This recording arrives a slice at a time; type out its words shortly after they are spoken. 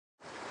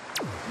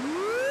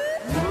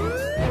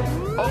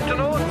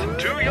Octonauts,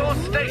 to your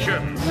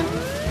stations.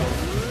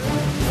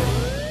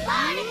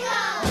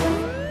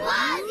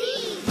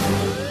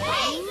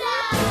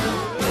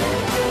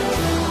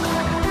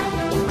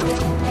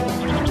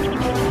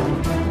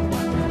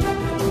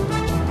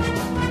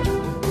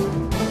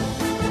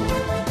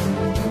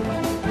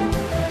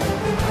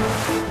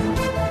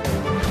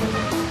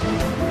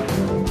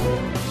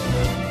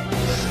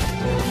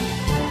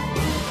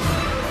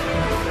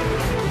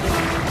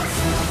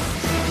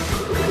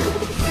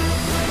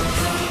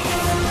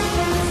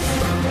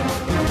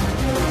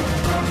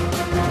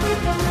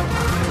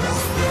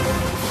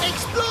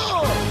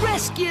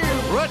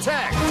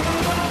 Protect!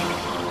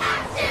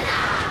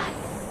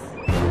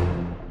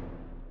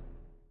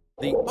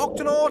 The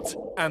Octonauts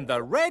and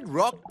the Red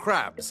Rock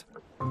Crabs.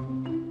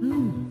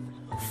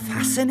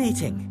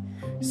 Fascinating.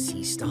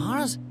 Sea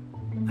stars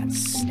and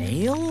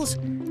snails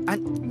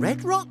and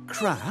red rock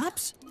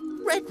crabs.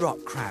 Red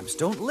rock crabs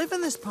don't live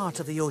in this part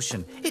of the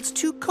ocean. It's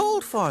too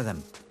cold for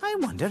them. I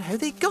wonder how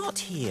they got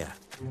here.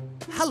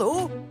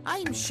 Hello,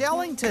 I'm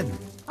Shellington.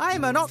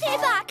 I'm an Stay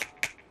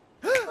back!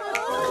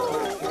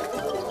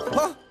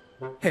 Oh,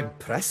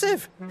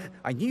 impressive.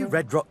 I knew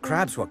red rock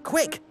crabs were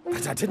quick,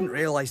 but I didn't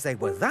realise they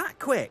were that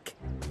quick.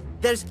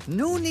 There's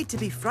no need to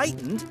be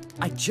frightened.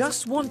 I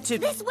just want to...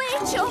 This way,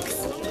 Chucks!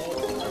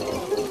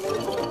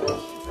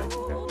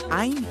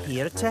 I'm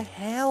here to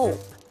help.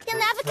 You'll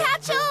never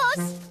catch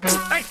us!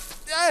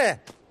 Hey,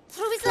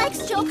 Through his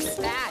legs, Chucks!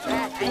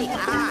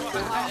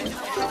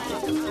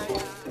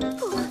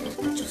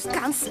 Oh, just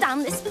can't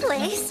stand this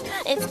place.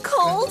 It's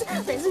cold,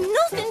 there's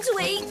nothing to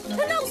eat,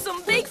 and now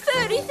some big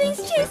furry thing's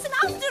chasing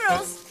after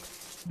us.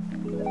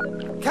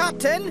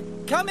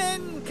 Captain! Come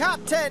in,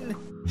 Captain!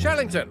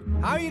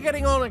 Shellington, how are you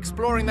getting on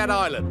exploring that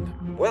island?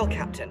 Well,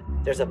 Captain,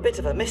 there's a bit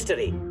of a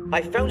mystery.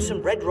 I found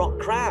some red rock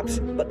crabs,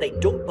 but they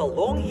don't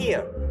belong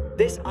here.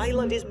 This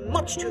island is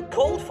much too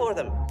cold for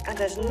them, and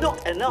there's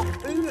not enough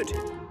food.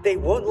 They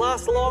won't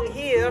last long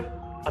here.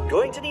 I'm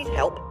going to need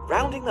help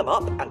rounding them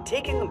up and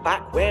taking them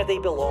back where they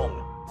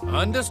belong.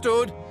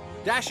 Understood.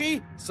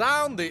 Dashy,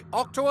 sound the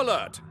Octo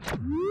alert.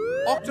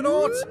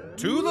 Octonauts,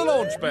 to the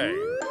launch bay.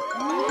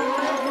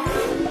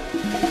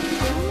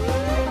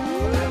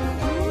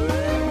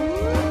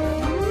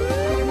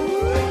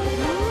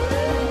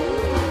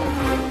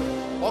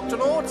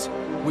 Octonauts,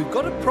 we've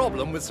got a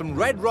problem with some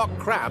red rock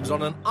crabs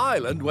on an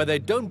island where they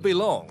don't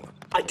belong.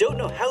 I don't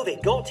know how they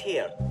got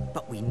here,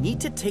 but we need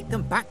to take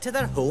them back to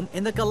their home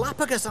in the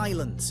Galapagos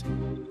Islands.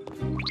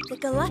 The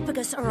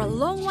Galapagos are a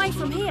long way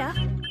from here.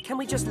 Can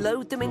we just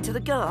load them into the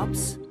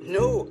garbs?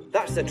 No,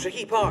 that's the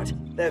tricky part.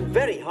 They're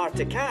very hard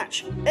to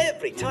catch.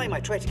 Every time I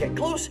try to get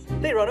close,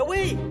 they run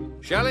away.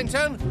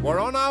 Shellington, we're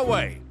on our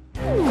way.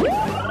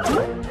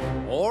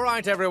 All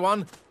right,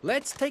 everyone,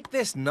 let's take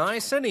this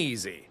nice and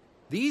easy.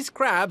 These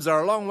crabs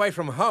are a long way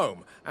from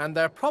home, and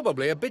they're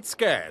probably a bit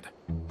scared.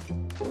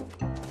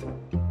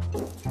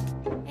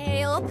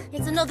 Hey up,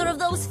 it's another of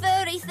those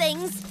furry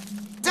things.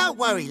 Don't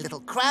worry, little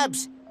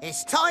crabs.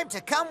 It's time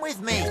to come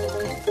with me.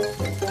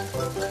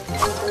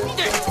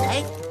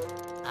 Hey?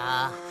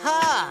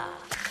 Aha!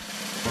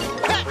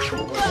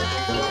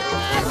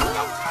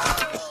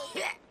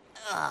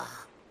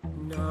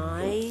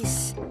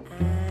 Nice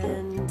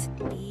and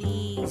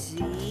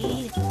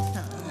easy.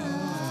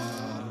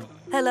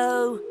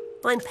 Hello,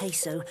 I'm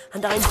Peso,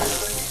 and I'm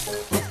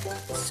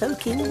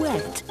soaking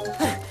wet.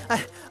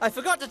 I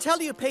forgot to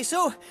tell you,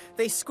 Peso.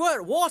 They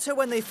squirt water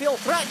when they feel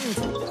threatened.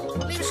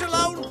 Leave us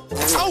alone.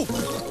 Oh!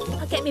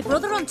 I'll get my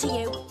brother onto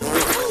you.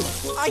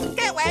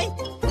 Get away!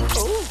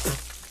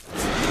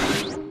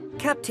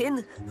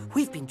 Captain,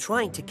 we've been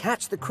trying to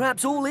catch the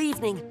crabs all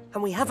evening,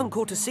 and we haven't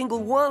caught a single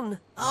one.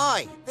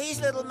 Aye, these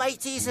little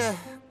mateys are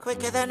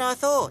quicker than I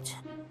thought.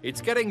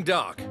 It's getting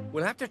dark.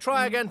 We'll have to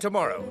try again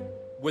tomorrow,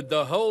 with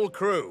the whole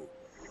crew.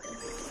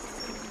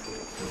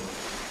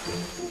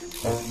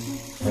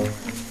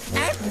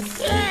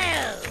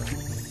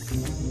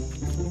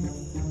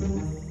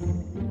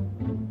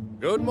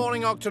 Good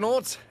morning,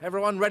 Octonauts.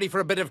 Everyone ready for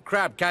a bit of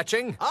crab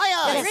catching?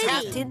 Aye, Yes, Ready.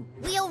 Captain.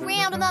 We'll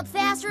round them up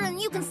faster than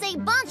you can say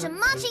bunch of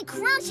munchy,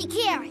 crunchy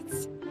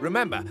carrots.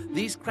 Remember,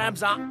 these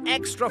crabs are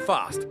extra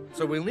fast,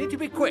 so we'll need to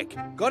be quick.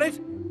 Got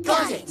it?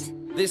 Got it.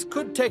 This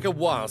could take a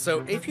while,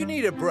 so if you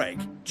need a break,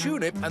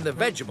 Tulip and the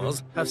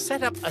Vegemals have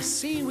set up a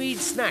seaweed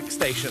snack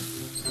station.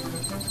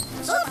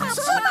 Super,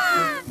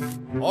 super!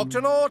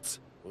 Octonauts,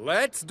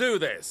 let's do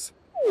this.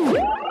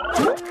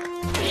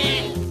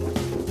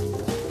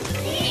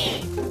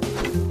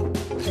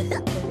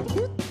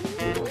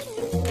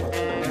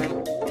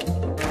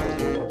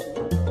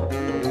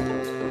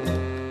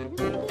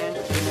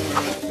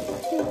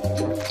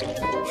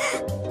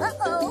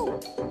 Uh-oh.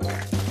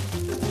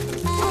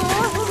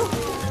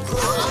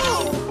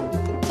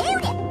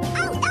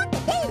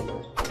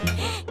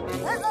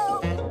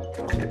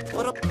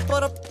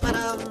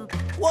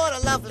 What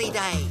a lovely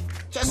day.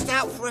 Just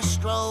out for a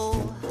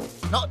stroll.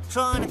 Not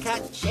trying to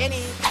catch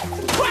any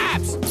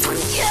crabs.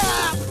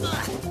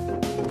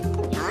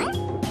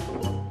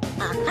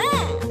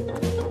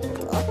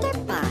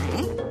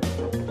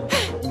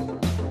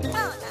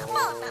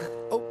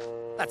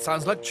 That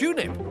sounds like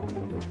Tulip.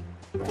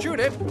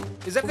 Tulip,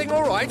 is everything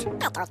all right?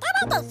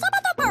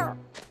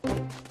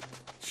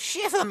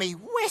 Shiver me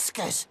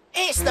whiskers!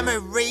 It's the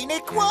marine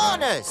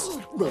iguanas!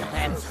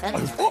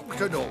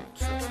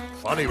 Octonauts!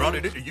 Funny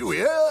running into you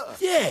here.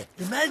 Yeah,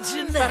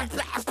 imagine that.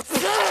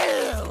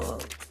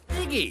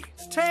 Iggy,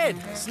 Ted,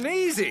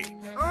 Sneezy,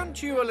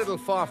 aren't you a little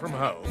far from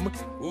home?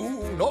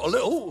 Ooh, not a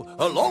little.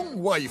 A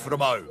long way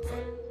from home.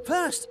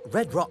 First,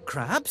 red rock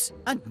crabs,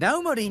 and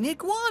now marine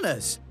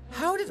iguanas.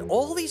 How did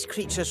all these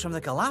creatures from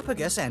the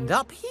Galapagos end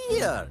up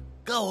here?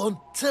 Go on,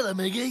 tell him,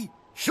 Iggy.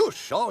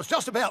 Shush, I was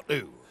just about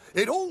to.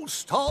 It all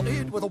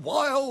started with a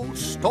wild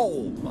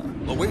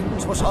storm. The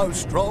winds were so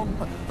strong,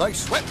 they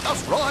swept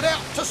us right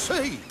out to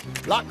sea.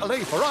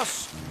 Luckily for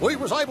us, we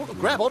was able to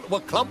grab onto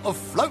a clump of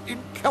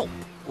floating kelp.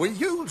 We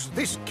used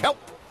this kelp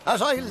as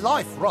a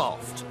life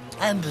raft.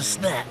 And a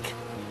snack.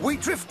 We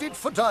drifted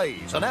for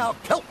days, and our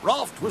kelp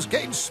raft was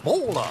getting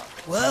smaller.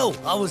 Well,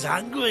 I was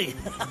hungry.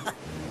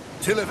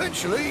 Till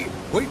eventually,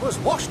 we was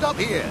washed up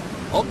here,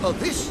 onto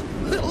this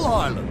little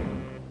island.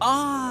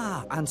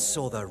 Ah, and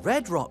so the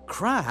red rock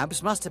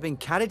crabs must have been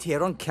carried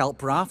here on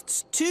kelp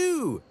rafts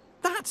too.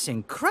 That's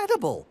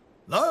incredible.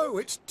 No,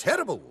 it's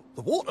terrible.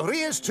 The water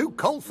here's too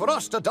cold for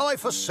us to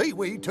dive for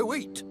seaweed to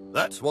eat.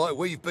 That's why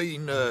we've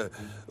been,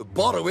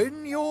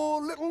 borrowing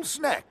your little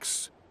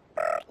snacks.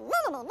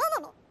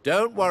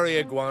 Don't worry,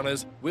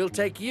 iguanas. We'll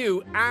take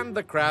you and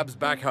the crabs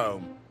back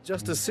home,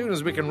 just as soon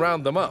as we can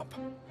round them up.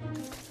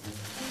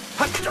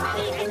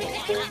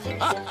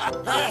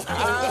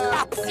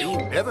 You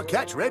never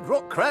catch red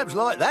rock crabs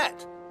like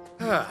that.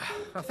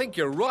 I think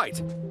you're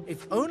right.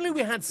 If only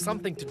we had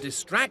something to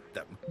distract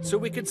them, so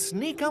we could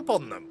sneak up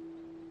on them.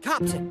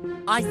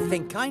 Captain, I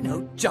think I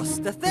know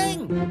just the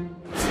thing.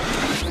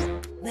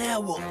 Now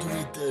what do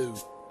we do?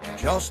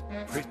 Just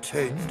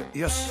pretend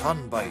you're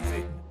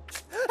sunbathing.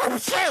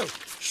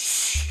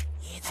 Shh!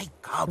 Here they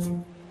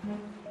come.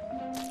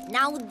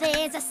 Now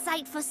there's a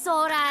sight for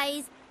sore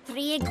eyes.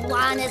 3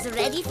 iguanas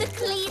ready for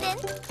cleaning.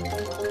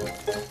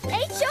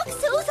 Hey,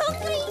 Chucks, who's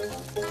hungry?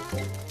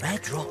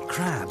 Red rock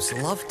crabs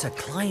love to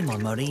climb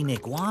on marine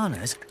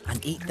iguanas and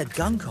eat the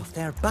gunk off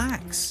their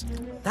backs.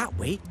 That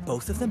way,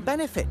 both of them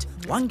benefit.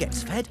 One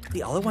gets fed,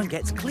 the other one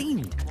gets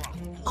cleaned.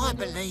 I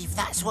believe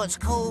that's what's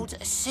called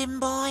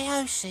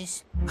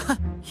symbiosis.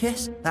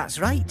 Yes, that's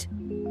right.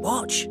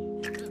 Watch.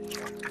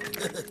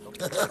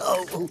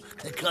 Oh,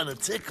 it kind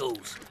of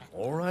tickles.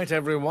 All right,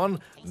 everyone.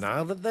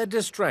 Now that they're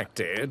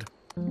distracted...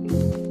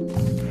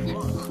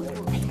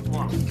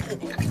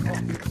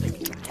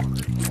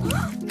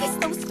 It's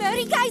those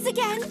furry guys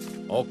again.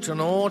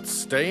 Octonauts,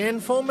 stay in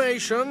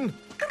formation.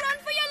 Run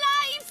for your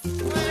lives!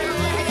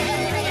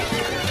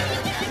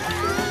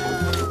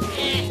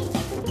 Hey,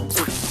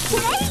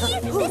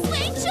 this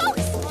way,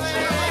 Chucks!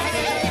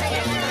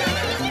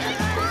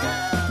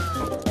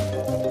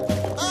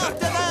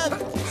 After them!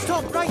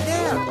 Stop right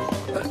there.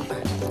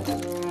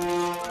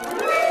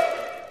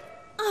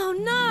 Oh,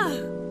 no.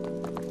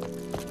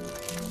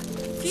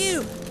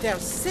 Phew, they're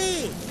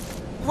safe.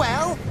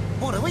 Well,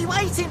 what are we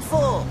waiting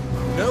for?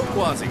 No,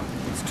 Quasi.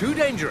 It's too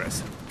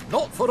dangerous.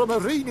 Not for a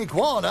marine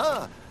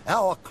iguana.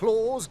 Our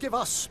claws give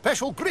us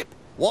special grip.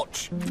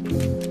 Watch.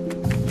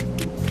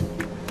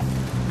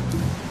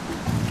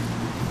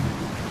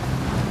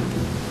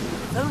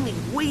 If only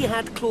we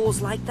had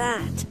claws like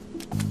that.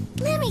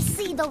 Let me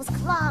see those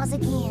claws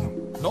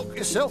again. Knock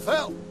yourself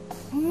out.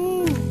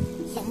 You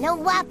know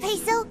what,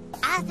 Peso?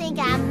 I think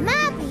I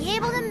might be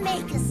able to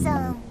make us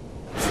some.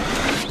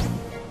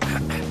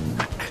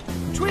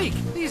 Tweak,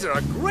 these are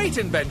a great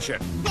invention.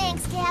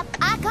 Thanks, Cap.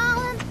 I call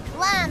them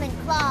climbing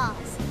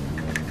claws.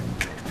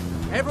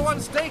 Everyone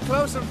stay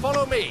close and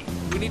follow me.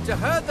 We need to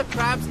herd the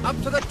crabs up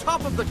to the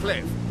top of the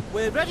cliff.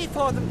 We're ready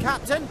for them,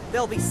 Captain.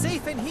 They'll be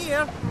safe in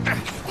here.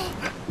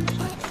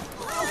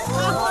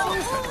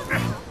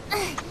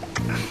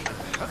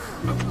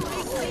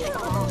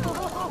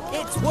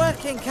 It's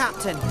working,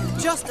 Captain.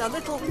 Just a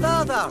little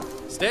further.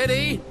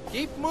 Steady.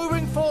 Keep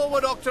moving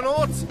forward,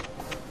 Octonauts.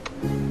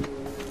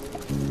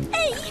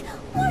 Hey,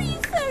 what are you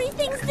furry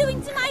things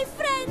doing to my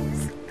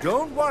friends?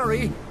 Don't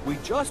worry. We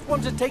just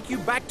want to take you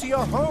back to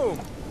your home.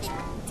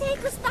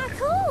 Take us back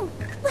home?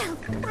 Well,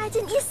 why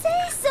didn't you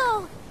say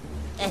so?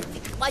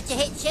 Want to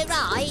hitch a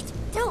ride?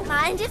 Don't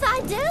mind if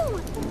I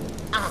do.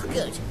 Oh,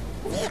 good.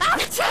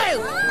 Achoo!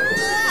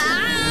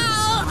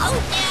 Oh,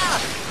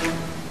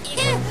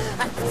 dear!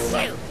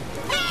 Achoo!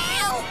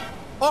 Help!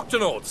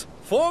 Octonauts,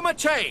 form a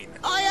chain.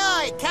 Aye,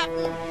 aye,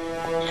 Captain.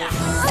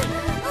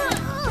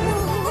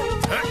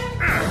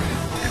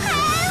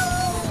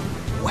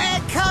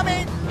 We're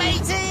coming,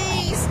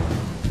 mateys!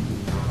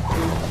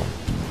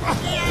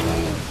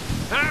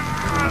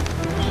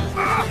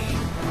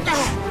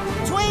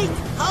 Tweak,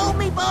 hold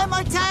me by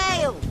my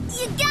tail!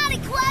 You got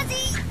it,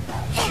 Quasi!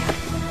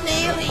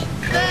 Nearly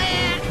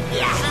there!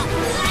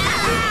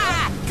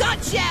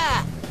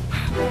 Gotcha!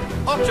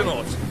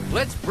 Octonauts,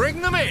 let's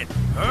bring them in.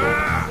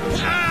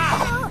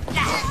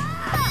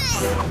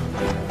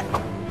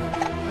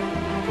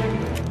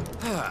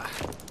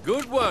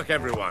 Good work,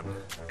 everyone.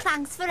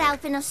 Thanks for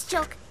helping us,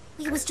 Chuck.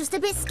 We was just a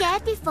bit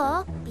scared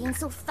before, being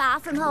so far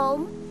from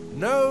home.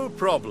 No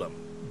problem.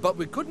 But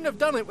we couldn't have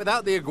done it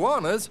without the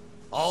iguanas.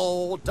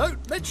 Oh,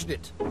 don't mention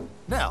it.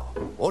 Now,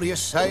 what do you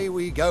say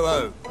we go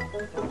home?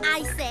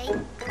 I say,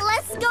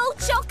 let's go,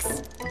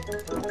 Chucks!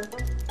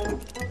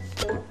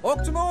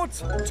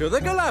 Octonauts, to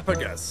the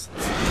Galapagos.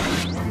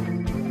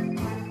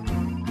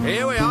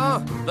 Here we are,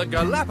 the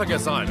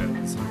Galapagos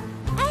Islands.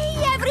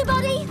 Hey,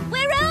 everybody,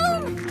 we're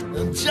home!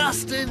 And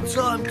just in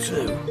time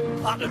too.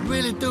 I could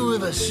really do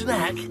with a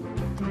snack.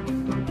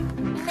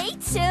 Me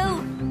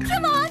too.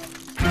 Come on!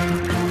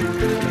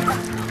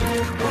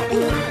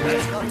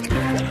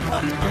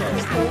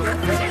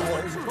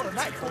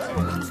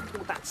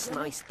 That's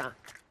nice, that.